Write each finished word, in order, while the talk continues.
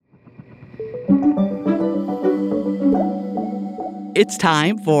It's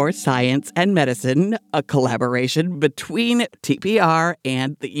time for Science and Medicine, a collaboration between TPR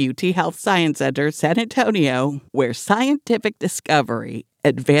and the UT Health Science Center, San Antonio, where scientific discovery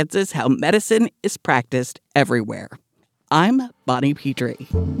advances how medicine is practiced everywhere. I'm Bonnie Petrie.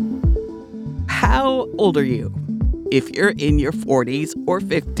 How old are you? If you're in your 40s or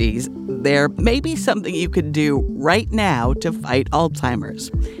 50s, there may be something you can do right now to fight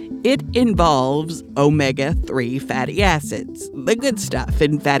Alzheimer's. It involves omega-3 fatty acids, the good stuff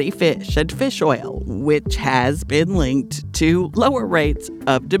in fatty fish and fish oil, which has been linked to lower rates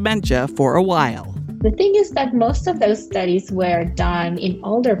of dementia for a while. The thing is that most of those studies were done in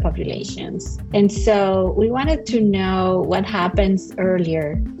older populations. And so we wanted to know what happens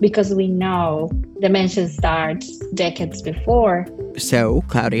earlier because we know dementia starts decades before. So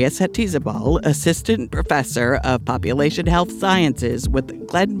Claudia Satizabal, assistant professor of population health sciences with the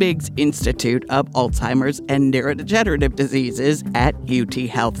Glenn Biggs Institute of Alzheimer's and Neurodegenerative Diseases at UT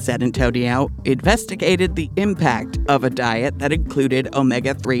Health San Antonio, investigated the impact of a diet that included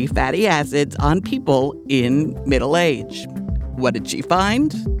omega-3 fatty acids on people in middle age. What did she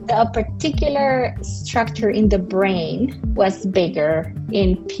find? A particular structure in the brain was bigger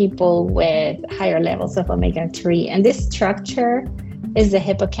in people with higher levels of omega-3. And this structure is the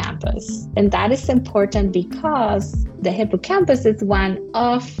hippocampus. And that is important because the hippocampus is one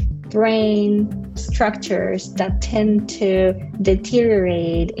of brain structures that tend to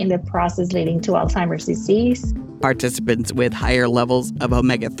deteriorate in the process leading to Alzheimer's disease. Participants with higher levels of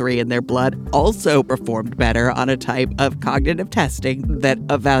omega-3 in their blood also performed better on a type of cognitive testing that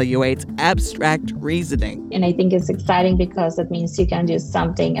evaluates abstract reasoning. And I think it's exciting because it means you can do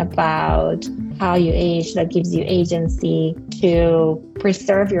something about how you age that gives you agency to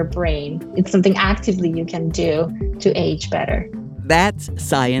preserve your brain. It's something actively you can do to age better. That's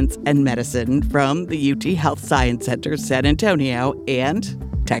Science and Medicine from the UT Health Science Center, San Antonio, and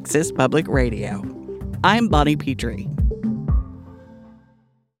Texas Public Radio. I'm Bonnie Petrie.